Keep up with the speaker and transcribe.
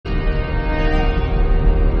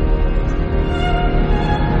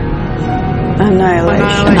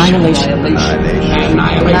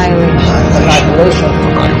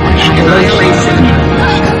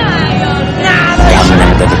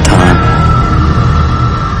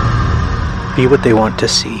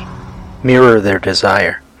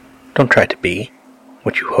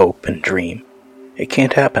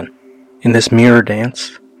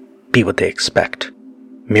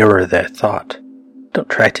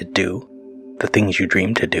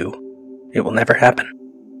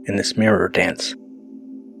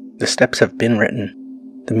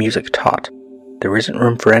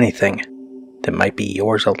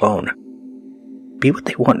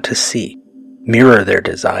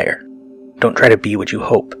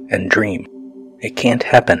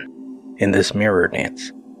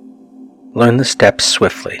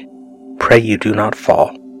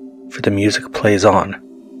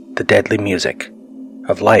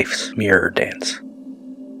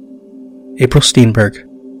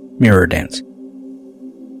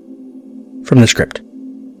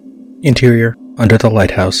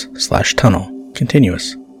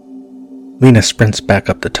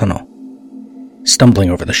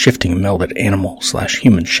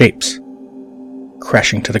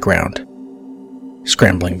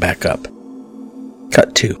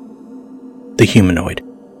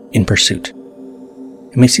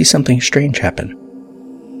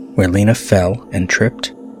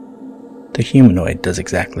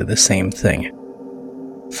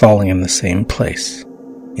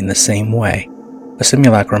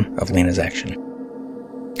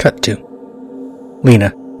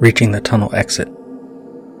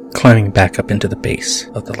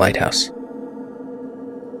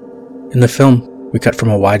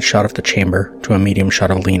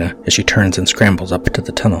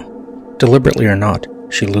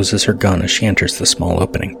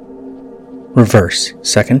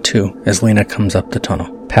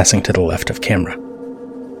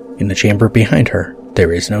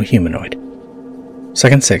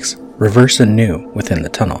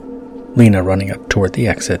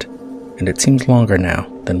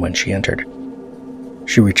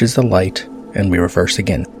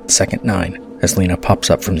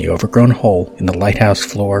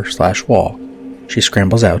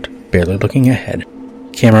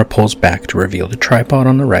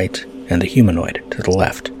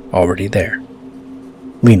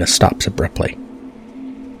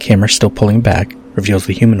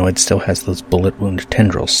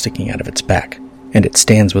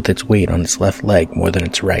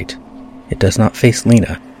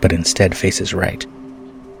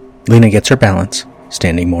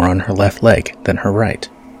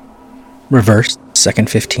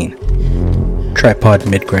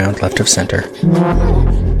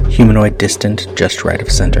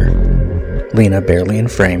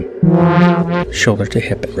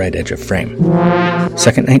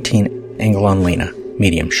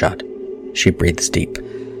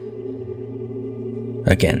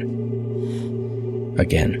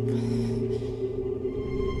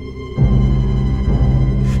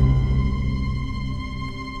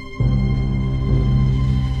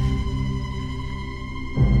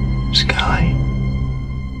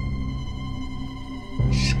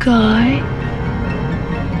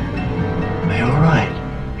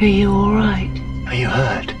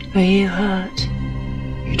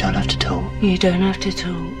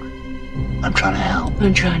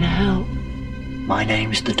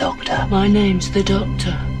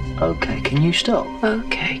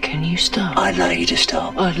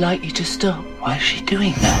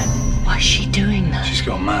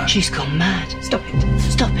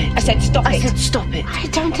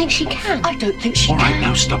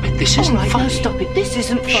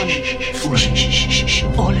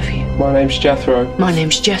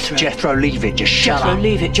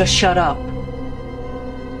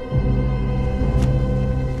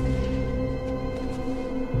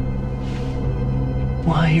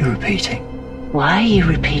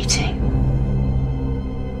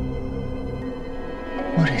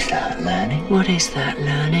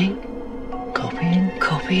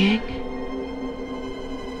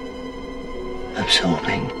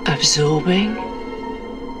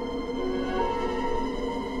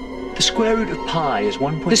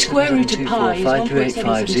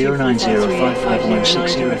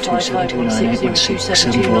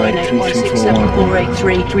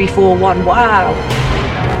027298167483341. Wow.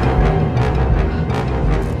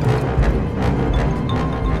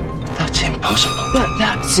 That's impossible. But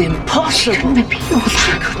that's impossible. Couldn't repeat all that.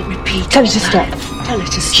 She couldn't repeat. Tell her to stop. Tell her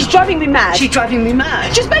to stop. She's driving me mad. She's driving me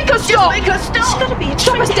mad. Just make her stop. Make her stop. She's gotta be a trick.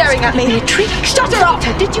 Stop her staring at me. Be a trick. Stop it up!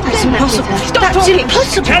 Did you plan that with her? Stop talking!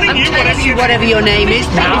 Impossible! Telling you whatever you... Whatever your name is.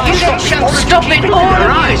 Now, If you don't stop it all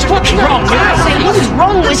Your eyes. What's wrong with her? What's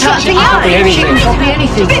wrong with her? She can't copy anything. She can't copy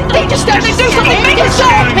anything. They just don't do something. Make it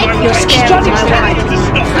stop! You're scaring my wife.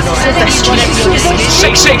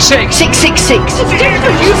 Six. 666. It's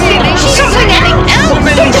different. You silly. She's something else.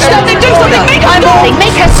 Don't just stop. Do something. Make her stop.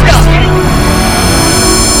 Make her stop.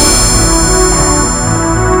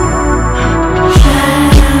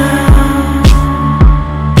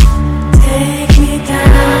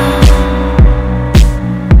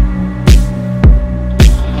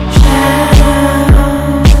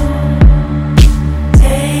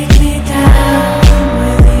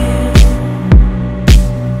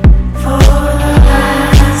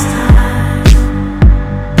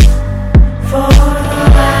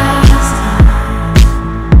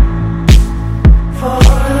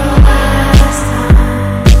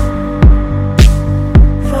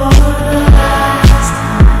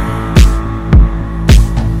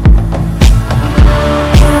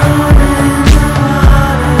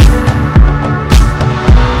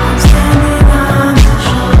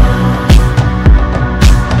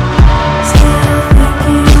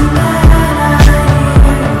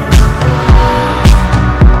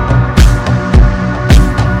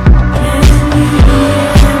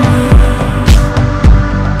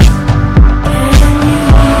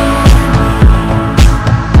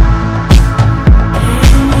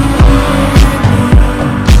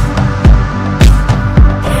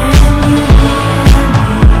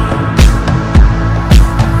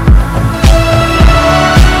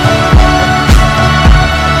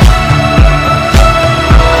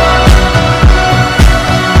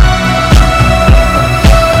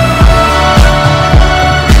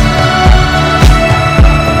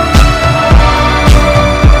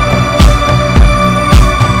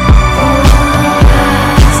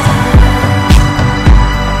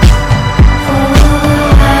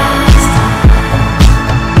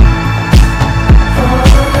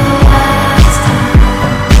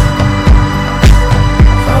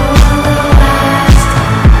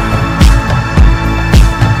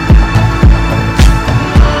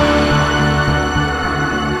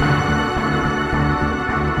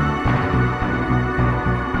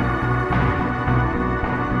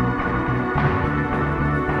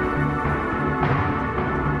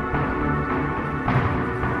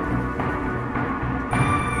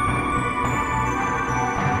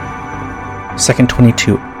 Second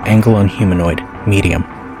 22, angle on humanoid, medium.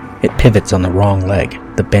 It pivots on the wrong leg,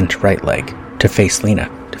 the bent right leg, to face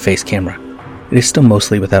Lena, to face camera. It is still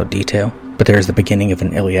mostly without detail, but there is the beginning of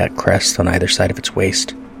an iliac crest on either side of its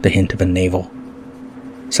waist, the hint of a navel.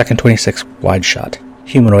 Second 26, wide shot.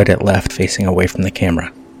 Humanoid at left facing away from the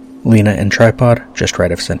camera. Lena and tripod just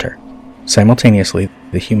right of center. Simultaneously,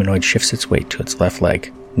 the humanoid shifts its weight to its left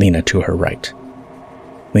leg, Lena to her right.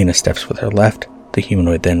 Lena steps with her left, the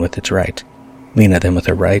humanoid then with its right. Lena then with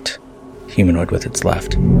her right, humanoid with its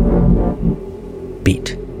left.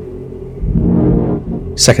 Beat.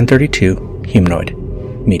 Second 32, humanoid,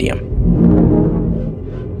 medium.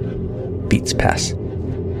 Beats pass.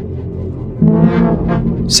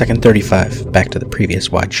 Second 35, back to the previous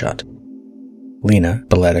wide shot. Lena,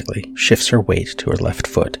 balletically, shifts her weight to her left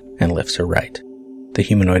foot and lifts her right. The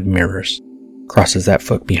humanoid mirrors, crosses that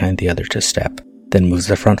foot behind the other to step, then moves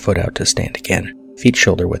the front foot out to stand again, feet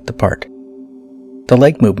shoulder width apart. The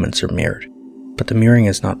leg movements are mirrored, but the mirroring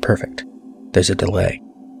is not perfect. There's a delay,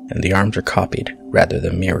 and the arms are copied rather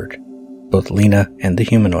than mirrored. Both Lena and the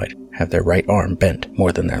humanoid have their right arm bent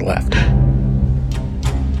more than their left.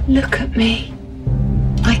 Look at me.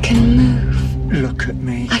 I can move. Look at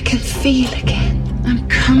me. I can feel again. I'm I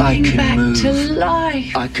coming can back move. to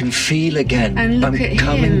life. I can feel again. And look I'm at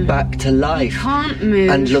coming him. back to life. Can't move.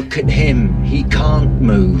 And look at him. He can't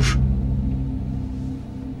move.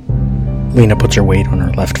 Lena puts her weight on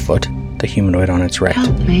her left foot, the humanoid on its right.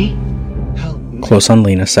 Help me. Help me. Close on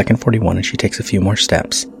Lena, second 41, and she takes a few more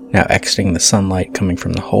steps, now exiting the sunlight coming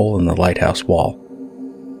from the hole in the lighthouse wall.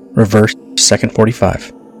 Reverse, second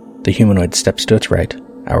 45. The humanoid steps to its right,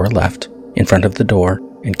 our left, in front of the door,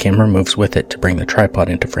 and camera moves with it to bring the tripod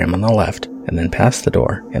into frame on the left, and then past the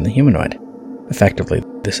door and the humanoid. Effectively,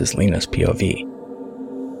 this is Lena's POV.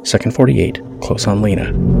 Second 48, close on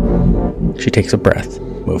Lena. She takes a breath,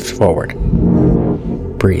 moves forward.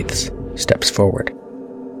 Breathes, steps forward.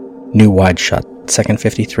 New wide shot, second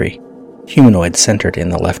 53. Humanoid centered in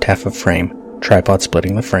the left half of frame, tripod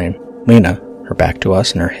splitting the frame. Lena, her back to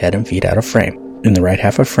us and her head and feet out of frame, in the right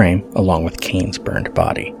half of frame, along with Kane's burned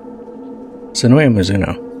body. Sonoya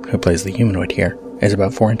Mizuno, who plays the humanoid here, is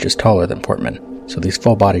about 4 inches taller than Portman, so these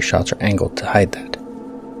full body shots are angled to hide that.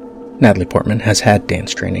 Natalie Portman has had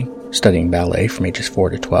dance training, studying ballet from ages 4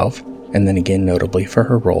 to 12, and then again notably for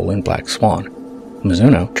her role in Black Swan.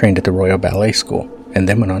 Mizuno trained at the Royal Ballet School, and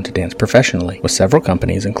then went on to dance professionally with several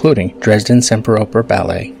companies including Dresden Semperoper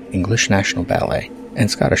Ballet, English National Ballet, and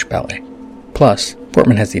Scottish Ballet. Plus,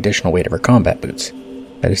 Portman has the additional weight of her combat boots.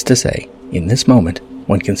 That is to say, in this moment,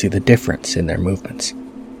 one can see the difference in their movements.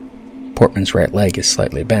 Portman's right leg is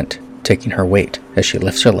slightly bent, taking her weight as she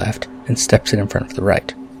lifts her left and steps it in front of the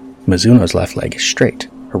right. Mizuno's left leg is straight,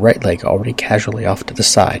 her right leg already casually off to the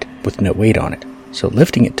side with no weight on it, so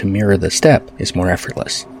lifting it to mirror the step is more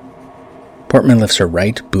effortless. Portman lifts her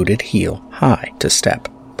right booted heel high to step,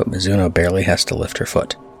 but Mizuno barely has to lift her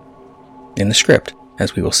foot. In the script,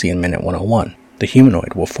 as we will see in minute 101, the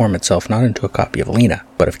humanoid will form itself not into a copy of Lena,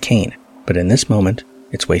 but of Kane, but in this moment,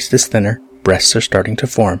 its waist is thinner, breasts are starting to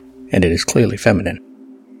form, and it is clearly feminine.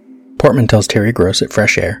 Portman tells Terry Gross at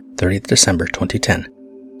Fresh Air, 30th December 2010,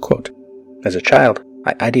 quote, "As a child,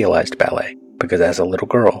 I idealized ballet, because as a little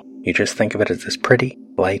girl, you just think of it as this pretty,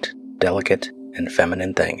 light, delicate, and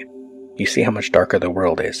feminine thing. You see how much darker the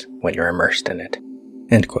world is when you're immersed in it."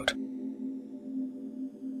 End quote.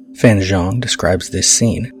 Fan Zhang describes this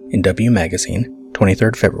scene in W Magazine,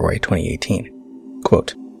 23rd February 2018.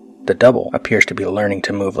 Quote, "The double appears to be learning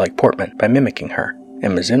to move like Portman by mimicking her,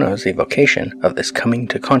 and Mizuno's evocation of this coming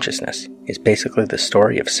to consciousness is basically the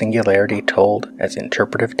story of singularity told as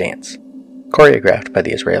interpretive dance. Choreographed by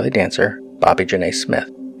the Israeli dancer Bobby Janae Smith,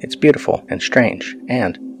 it's beautiful and strange,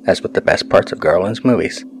 and, as with the best parts of Garland's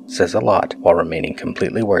movies, says a lot while remaining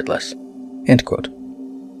completely wordless." End quote.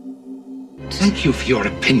 Thank you for your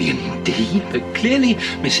opinion, Dee, but clearly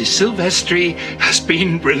Mrs. Silvestri has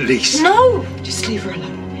been released. No! Just leave her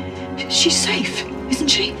alone. She's safe, isn't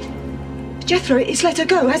she? Jethro, it's let her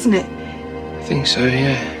go, hasn't it? I think so,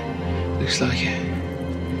 yeah. Looks like it.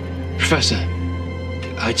 Professor,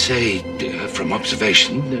 I'd say, from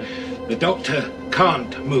observation, the doctor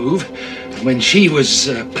can't move. When she was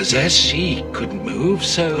possessed, she couldn't move,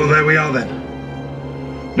 so... Well, there we are then.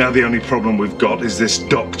 Now the only problem we've got is this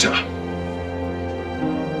doctor.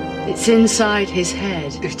 It's inside his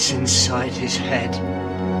head. It's inside his head.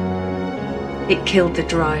 It killed the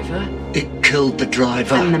driver It killed the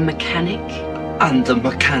driver and the mechanic, and the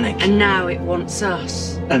mechanic. and now it wants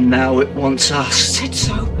us. And now it wants us. Said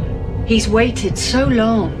so. He's waited so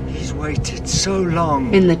long He's waited so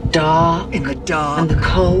long. in the dark In the dark. and the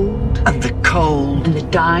cold And the cold. and the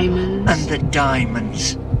diamonds And the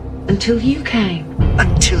diamonds. until you came.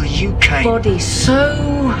 Until you came. Body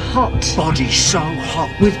so hot Body so hot.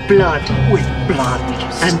 with blood With blood.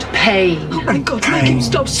 and pain. Oh my God, make him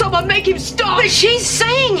stop. Someone make him stop. But she's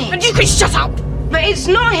saying it. And you can shut up. But it's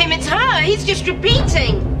not him, it's her. He's just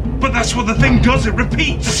repeating. But that's what the thing does, it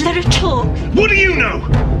repeats. Let her talk. What do you know?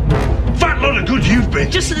 Fat lot of good you've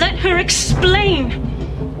been. Just let her explain.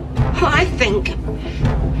 I think.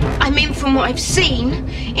 I mean, from what I've seen,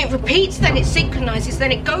 it repeats, then it synchronizes,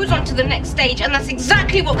 then it goes on to the next stage, and that's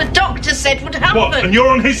exactly what the doctor said would happen. What, and you're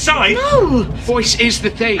on his side? No! Voice is the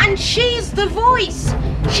thing. And she's the voice.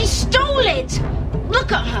 She stole it.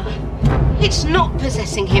 Look at her. It's not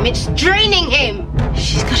possessing him, it's draining him.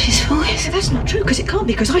 She's got his voice. That's not true, because it can't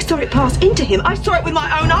be, because I saw it pass into him. I saw it with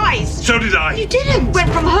my own eyes. So did I. You didn't. Went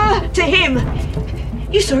from her to him.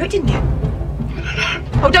 You saw it, didn't you?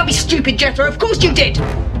 Oh, don't be stupid, Jethro. Of course you did.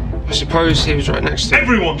 I suppose he was right next to him.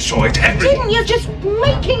 Everyone saw it, everyone. Didn't you? Just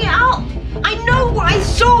making it up. I know what I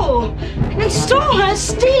saw. I saw her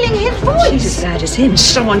stealing his She's voice. as bad as him.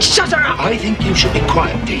 Someone shut her up. I think you should be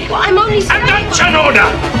quiet, Dee. Well, I'm only saying. And that's an order!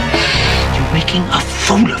 You're making a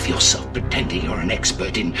fool of yourself pretending you're an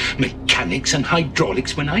expert in mechanics and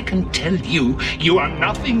hydraulics when I can tell you you are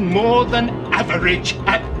nothing more than average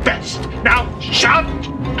at best. Now, shut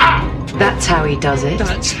up! That's how he does it.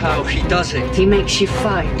 That's how he does it. He makes you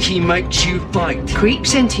fight, He makes you fight.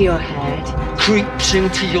 creeps into your head, Creeps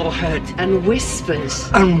into your head. and whispers.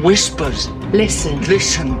 And whispers. Listen.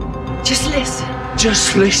 Listen. Just listen.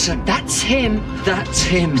 Just listen. That's him That's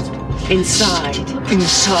him. inside.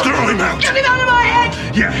 Inside. Throw him out. Get him out of my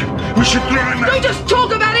head! Yeah, we should throw him Don't out. just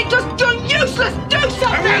talk about it, just do useless. Do I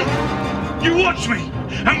something! will. You watch me.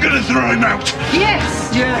 I'm gonna throw him out.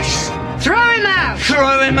 Yes! Yes. Throw him out!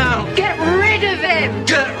 Throw him out. Get rid of him!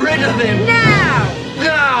 Get rid of him. Now!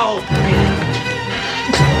 Now.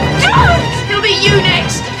 Don't! It'll be you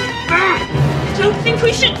next. I don't think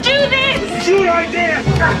we should do this. Good idea.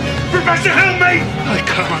 Professor, help me. I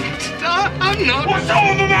can't. I'm not. What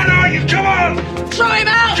sort of a man are you? Come on. Throw him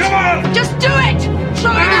out! Come on. Just do it!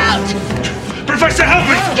 Throw him out! Professor, help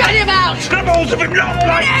me. Get him out! Grab hold of him, not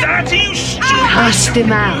like that, are you stupid? Cast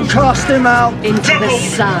him out Cast him out into the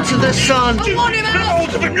sun to the sun Grab hold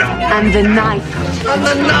of him, not like and the night. and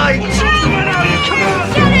the night. Come on!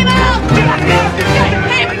 Get him out! Get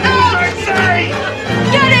him out! I say!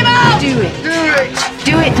 Get him out! Do it. Do it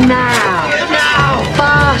Do it now. now.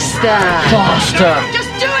 Faster. Faster.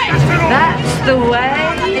 Just do it! That's the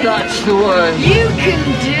way. That's the way. You can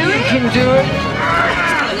do it. Can do it.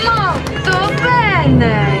 Molto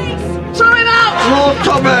bene. Throw him out!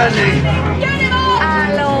 Molto bene. Get him out!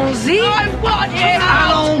 Allons-y. I want him!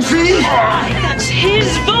 Allons-y. That's his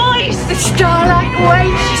voice! The starlight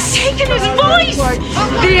waits. He's taken his voice!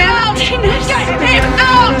 The emptiness. Get him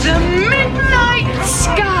out! The midnight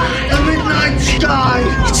sky. The midnight sky.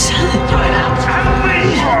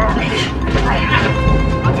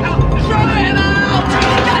 Throw him out!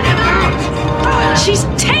 Get him out! She's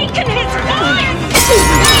taken his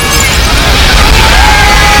voice!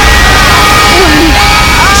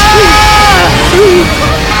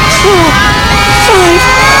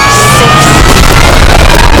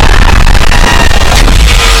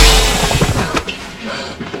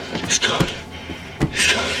 It's gone.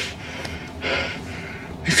 It's gone.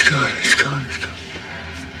 It's gone. It's gone.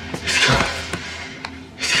 It's gone.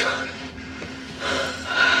 It's gone. It's gone.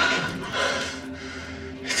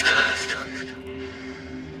 It's gone. It's gone. It's gone.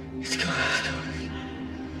 It's gone.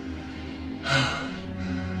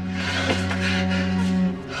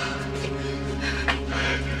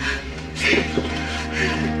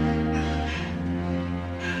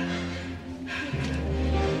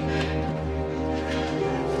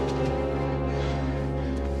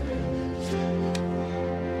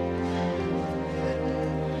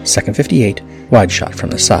 Second 58, wide shot from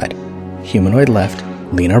the side. Humanoid left,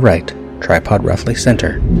 Lena right, tripod roughly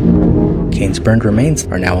center. Kane's burned remains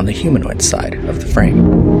are now on the humanoid side of the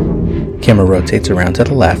frame. Camera rotates around to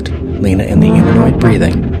the left, Lena in the humanoid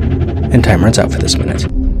breathing, and time runs out for this minute.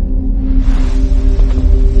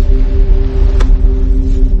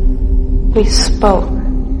 We spoke.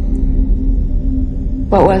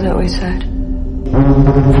 What was it we said?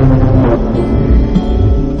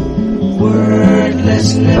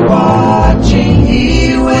 Wordlessly watching,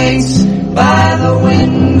 he waits by the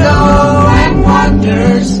window and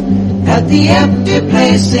wonders at the empty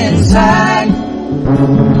place inside.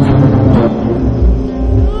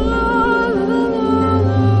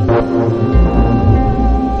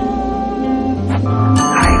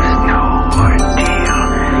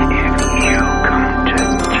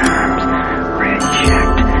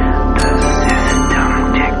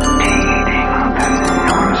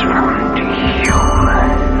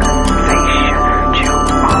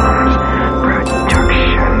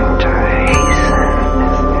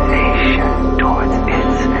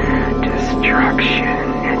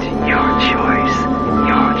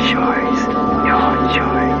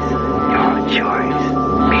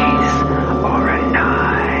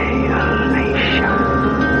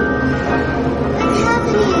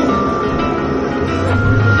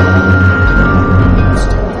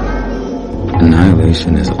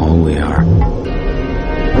 Annihilation is all we are.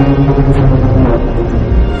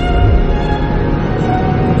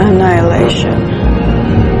 Annihilation.